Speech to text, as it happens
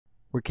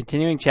We're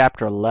continuing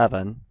Chapter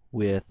 11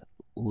 with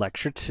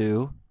Lecture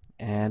 2,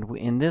 and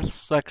in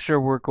this lecture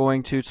we're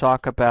going to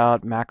talk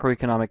about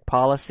macroeconomic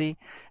policy,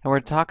 and we're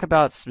going to talk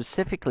about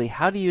specifically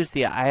how to use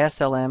the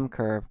ISLM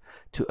curve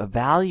to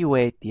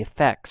evaluate the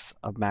effects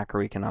of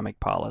macroeconomic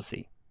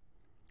policy.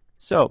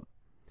 So,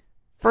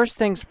 first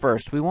things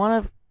first, we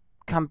want to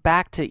come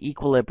back to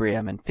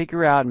equilibrium and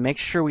figure out and make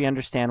sure we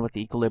understand what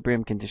the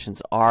equilibrium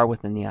conditions are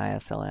within the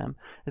ISLM.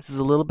 This is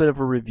a little bit of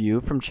a review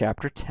from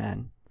Chapter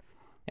 10.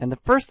 And the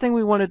first thing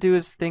we want to do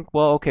is think,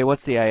 well, okay,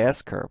 what's the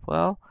IS curve?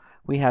 Well,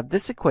 we have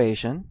this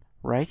equation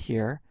right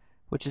here,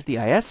 which is the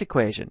IS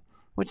equation,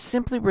 which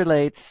simply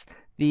relates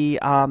the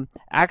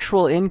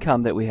actual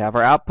income that we have,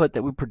 our output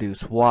that we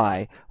produce,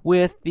 Y,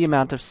 with the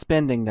amount of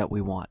spending that we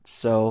want.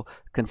 So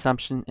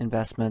consumption,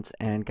 investments,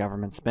 and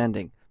government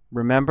spending.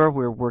 Remember,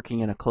 we're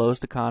working in a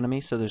closed economy,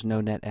 so there's no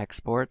net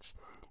exports.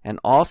 And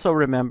also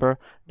remember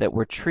that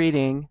we're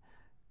treating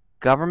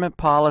government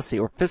policy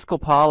or fiscal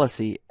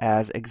policy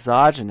as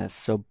exogenous.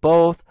 So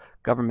both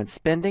government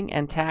spending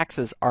and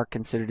taxes are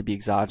considered to be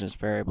exogenous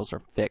variables or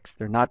fixed.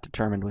 They're not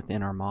determined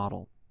within our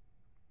model.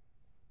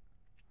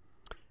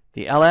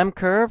 The LM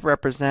curve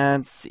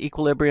represents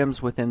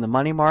equilibriums within the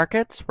money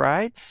markets,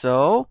 right?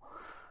 So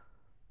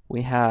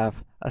we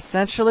have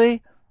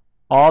essentially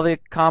all the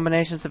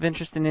combinations of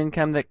interest and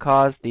income that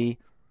cause the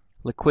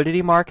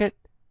liquidity market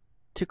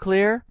to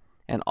clear,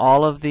 and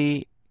all of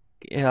the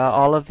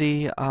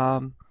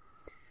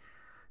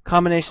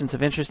combinations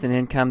of interest and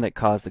income that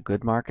cause the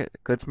goods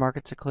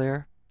market to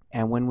clear.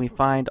 And when we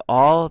find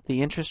all of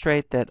the interest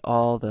rate that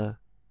all the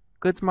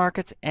goods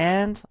markets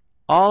and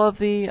all of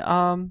the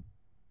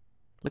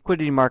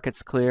liquidity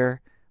markets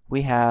clear,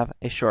 we have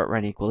a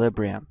short-run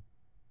equilibrium.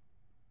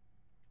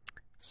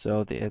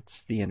 So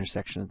it's the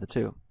intersection of the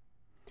two.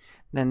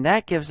 Then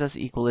that gives us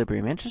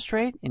equilibrium interest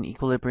rate and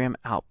equilibrium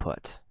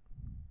output.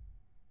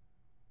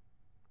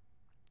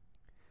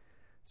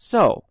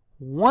 So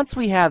once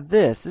we have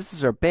this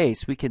is our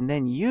base, we can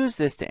then use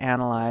this to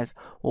analyze,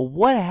 well,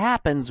 what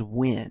happens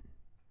when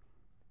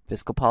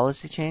fiscal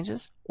policy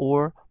changes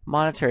or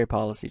monetary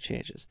policy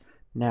changes.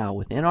 Now,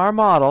 within our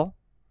model,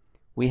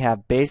 we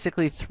have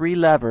basically three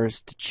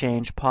levers to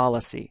change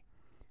policy.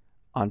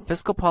 On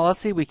fiscal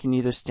policy, we can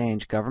either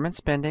change government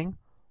spending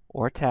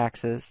or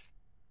taxes,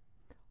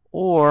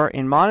 or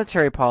in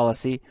monetary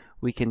policy,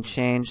 we can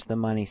change the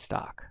money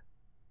stock.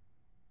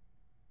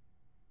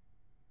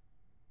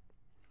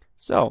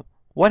 So,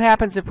 what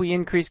happens if we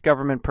increase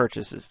government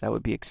purchases? That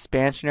would be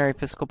expansionary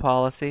fiscal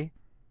policy.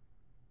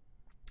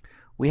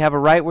 We have a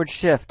rightward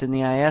shift in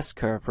the IS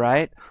curve,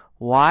 right?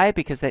 Why?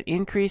 Because that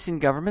increase in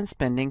government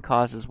spending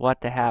causes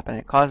what to happen?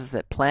 It causes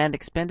that planned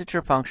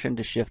expenditure function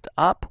to shift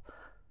up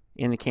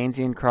in the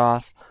Keynesian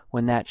cross.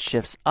 When that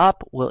shifts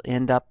up, we'll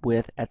end up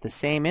with, at the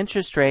same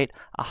interest rate,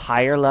 a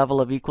higher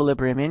level of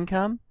equilibrium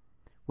income,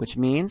 which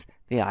means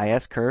the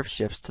IS curve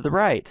shifts to the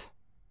right.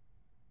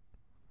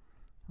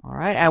 All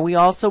right, and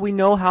we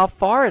know how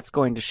far it's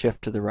going to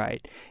shift to the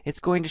right. It's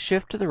going to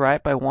shift to the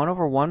right by 1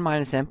 over 1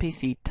 minus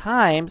MPC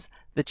times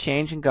the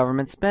change in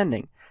government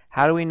spending.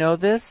 How do we know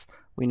this?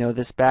 We know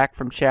this back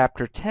from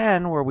Chapter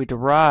 10, where we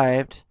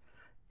derived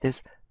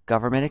this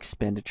government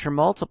expenditure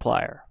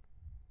multiplier.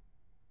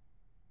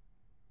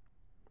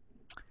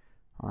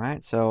 All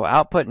right, so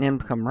output and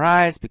income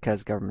rise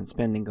because government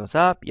spending goes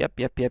up. Yep.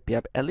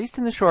 At least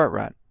in the short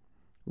run.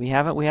 We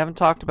haven't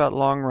talked about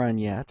long run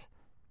yet.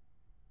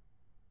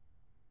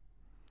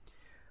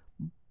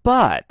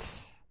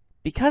 But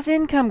because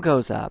income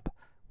goes up,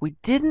 we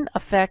didn't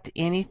affect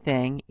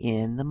anything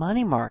in the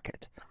money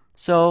market.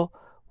 So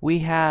we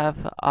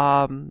have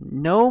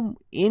no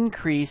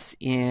increase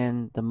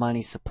in the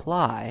money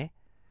supply.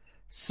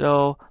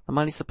 So the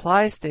money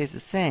supply stays the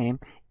same.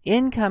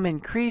 Income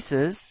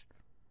increases.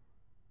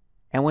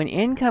 And when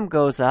income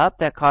goes up,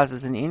 that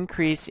causes an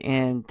increase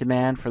in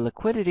demand for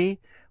liquidity,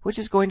 which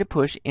is going to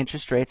push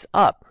interest rates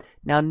up.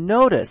 Now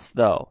notice,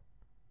 though,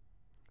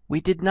 we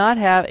did not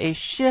have a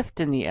shift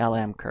in the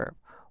LM curve.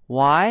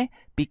 Why?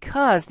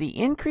 Because the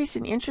increase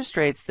in interest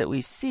rates that we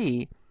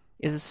see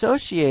is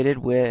associated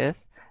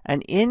with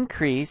an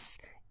increase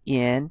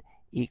in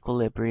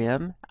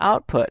equilibrium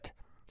output.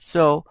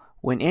 So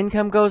when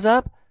income goes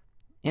up,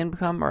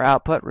 income or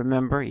output,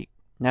 remember,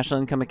 national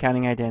income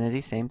accounting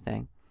identity, same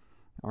thing.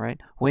 All right.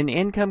 When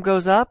income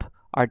goes up,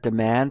 our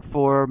demand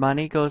for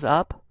money goes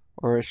up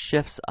or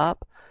shifts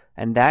up,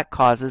 and that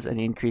causes an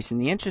increase in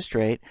the interest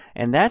rate,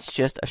 and that's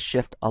just a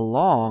shift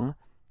along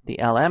the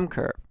LM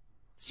curve.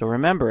 So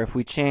remember, if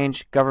we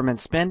change government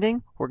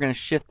spending, we're going to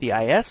shift the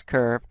IS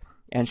curve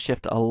and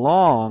shift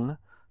along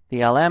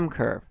the LM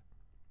curve.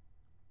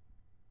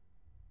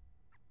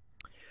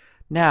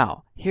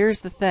 Now,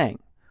 here's the thing.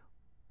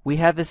 We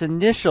have this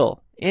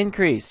initial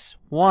increase,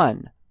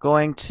 1,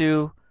 going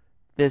to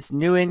this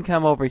new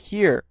income over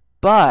here,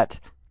 but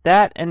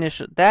that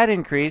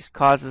increase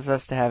causes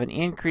us to have an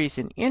increase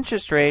in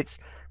interest rates,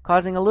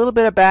 causing a little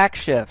bit of back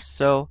shift.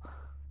 So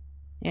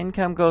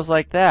income goes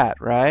like that,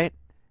 right?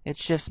 It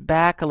shifts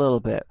back a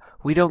little bit.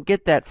 We don't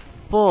get that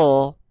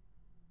full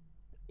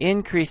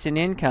increase in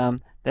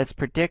income that's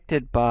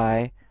predicted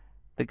by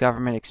the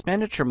government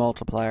expenditure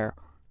multiplier.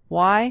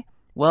 Why?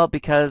 Well,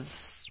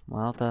 because,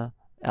 well, the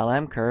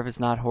LM curve is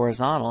not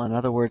horizontal. In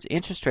other words,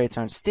 interest rates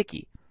aren't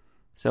sticky.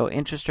 So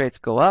interest rates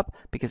go up.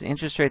 Because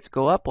interest rates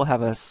go up, we'll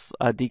have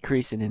a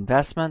decrease in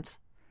investment,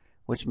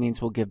 which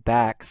means we'll give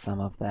back some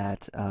of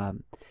that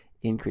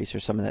increase or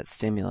some of that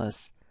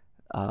stimulus.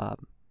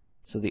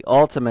 So the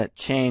ultimate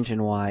change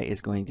in Y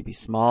is going to be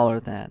smaller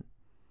than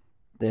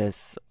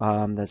this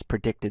that's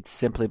predicted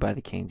simply by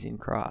the Keynesian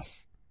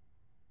cross.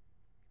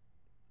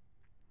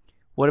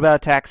 What about a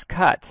tax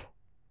cut?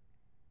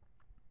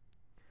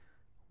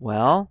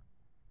 Well,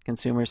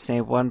 consumers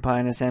save 1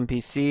 minus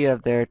MPC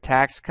of their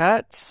tax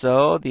cut,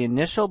 so the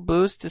initial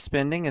boost to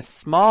spending is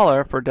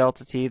smaller for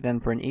delta T than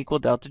for an equal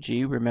delta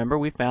G. Remember,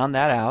 we found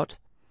that out.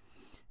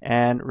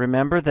 And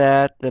remember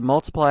that the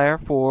multiplier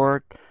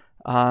for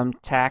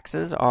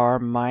taxes are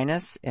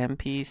minus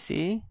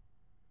MPC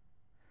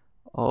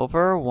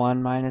over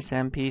 1 minus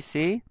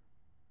MPC.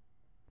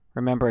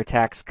 Remember, a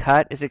tax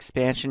cut is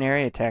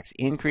expansionary, a tax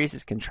increase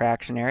is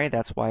contractionary.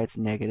 That's why it's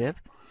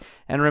negative.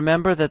 And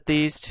remember that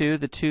these two,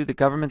 the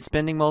government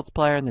spending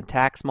multiplier and the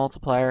tax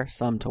multiplier,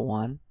 sum to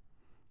 1,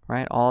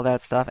 right? All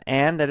that stuff,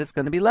 and that it's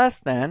going to be less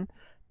than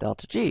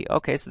delta G.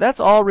 Okay, so that's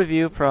all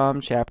review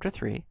from Chapter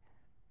 3,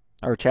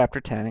 or Chapter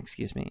 10,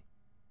 excuse me.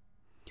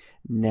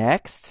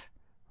 Next,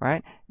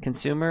 right,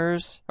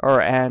 consumers,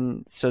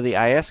 and so the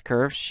IS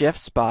curve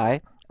shifts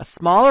by a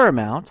smaller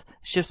amount,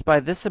 shifts by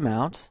this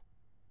amount.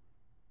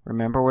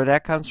 Remember where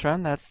that comes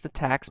from? That's the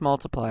tax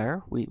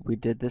multiplier. We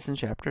did this in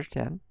Chapter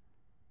 10.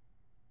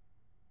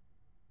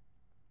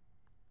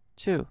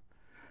 2.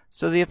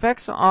 So the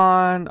effects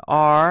on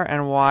R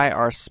and Y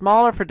are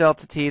smaller for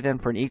delta T than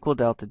for an equal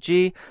delta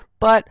G,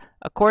 but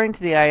according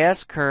to the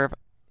IS curve,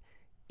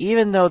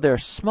 even though they're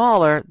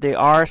smaller, they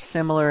are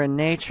similar in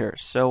nature.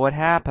 So what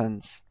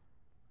happens?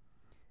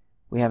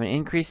 We have an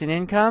increase in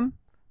income,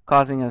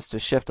 causing us to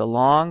shift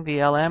along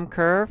the LM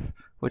curve,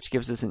 which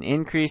gives us an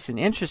increase in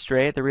interest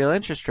rate, the real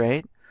interest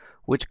rate,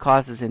 which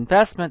causes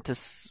investment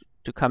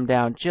to come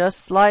down just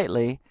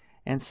slightly,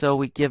 and so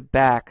we give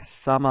back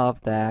some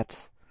of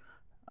that,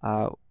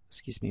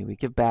 we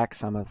give back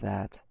some of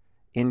that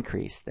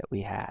increase that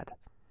we had.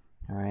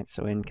 All right,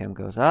 so income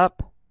goes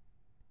up,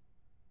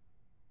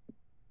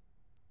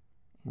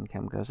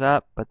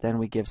 but then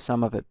we give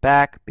some of it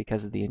back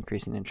because of the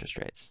increase in interest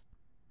rates.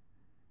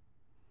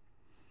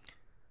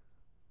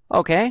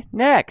 Okay,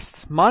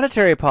 next,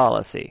 monetary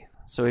policy.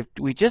 So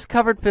we just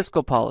covered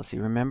fiscal policy.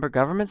 Remember,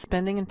 government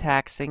spending and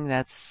taxing,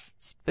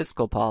 that's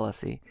fiscal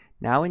policy.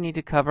 Now we need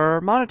to cover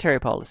monetary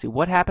policy.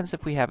 What happens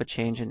if we have a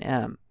change in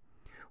M?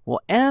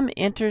 Well, M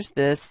enters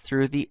this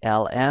through the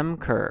LM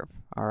curve.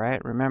 All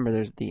right, remember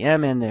there's the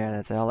M in there,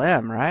 that's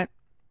LM, right?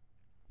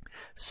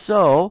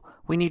 So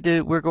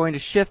we're going to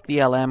shift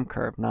the LM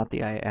curve, not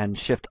the and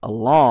shift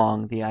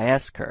along the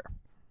IS curve.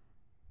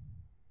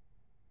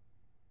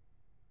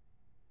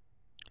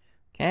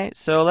 Okay,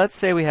 so let's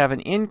say we have an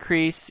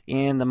increase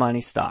in the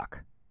money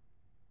stock,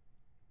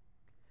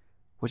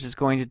 which is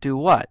going to do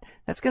what?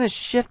 That's going to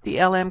shift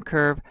the LM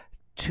curve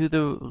to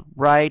the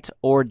right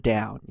or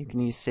down. You can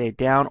either say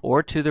down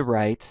or to the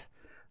right.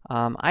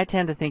 I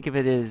tend to think of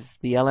it as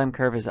the LM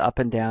curve is up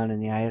and down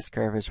and the IS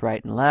curve is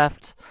right and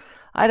left.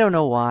 I don't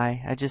know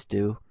why, I just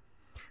do.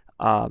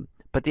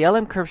 But the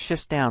LM curve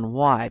shifts down.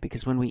 Why?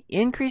 Because when we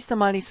increase the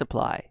money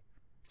supply,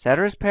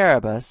 ceteris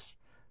paribus,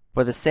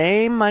 for the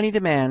same money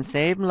demand,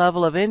 same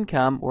level of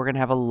income, we're going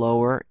to have a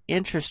lower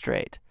interest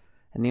rate.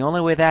 And the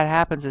only way that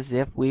happens is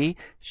if we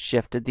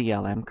shifted the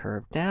LM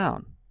curve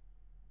down.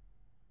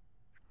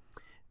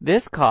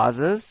 This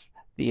causes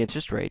the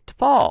interest rate to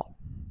fall.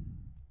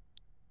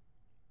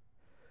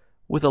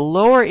 With a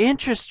lower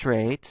interest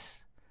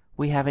rate,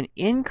 we have an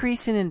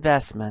increase in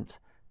investment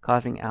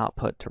causing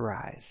output to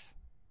rise.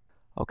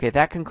 Okay,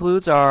 that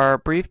concludes our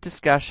brief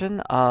discussion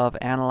of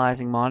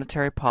analyzing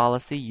monetary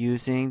policy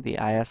using the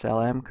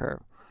ISLM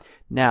curve.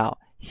 Now,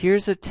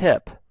 here's a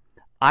tip.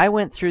 I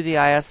went through the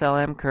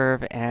ISLM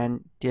curve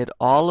and did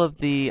all of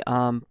the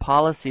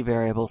policy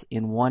variables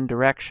in one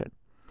direction.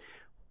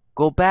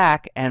 Go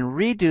back and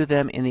redo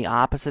them in the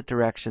opposite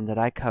direction that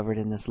I covered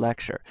in this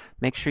lecture.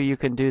 Make sure you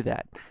can do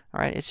that.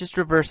 All right, it's just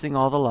reversing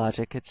all the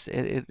logic.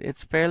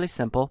 It's fairly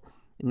simple,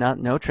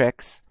 no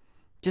tricks.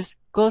 Just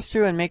goes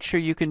through and make sure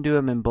you can do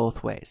them in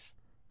both ways.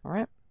 All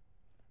right?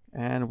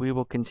 And we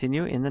will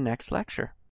continue in the next lecture.